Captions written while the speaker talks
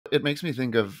It makes me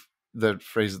think of the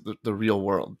phrase, the real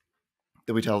world,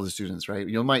 that we tell the students, right?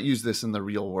 You might use this in the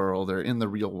real world, or in the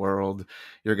real world,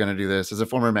 you're going to do this. As a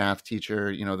former math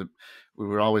teacher, we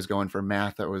were always going for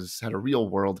math that had a real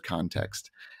world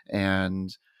context.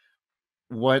 And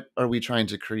what are we trying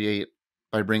to create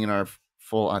by bringing our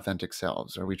full authentic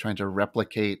selves? Are we trying to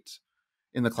replicate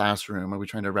in the classroom? Are we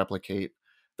trying to replicate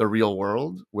the real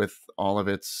world with all of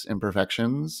its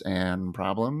imperfections and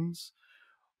problems?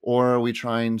 Or are we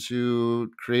trying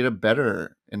to create a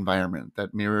better environment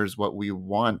that mirrors what we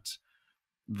want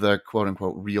the quote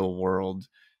unquote real world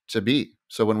to be?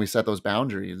 So when we set those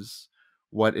boundaries,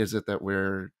 what is it that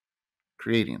we're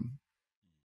creating?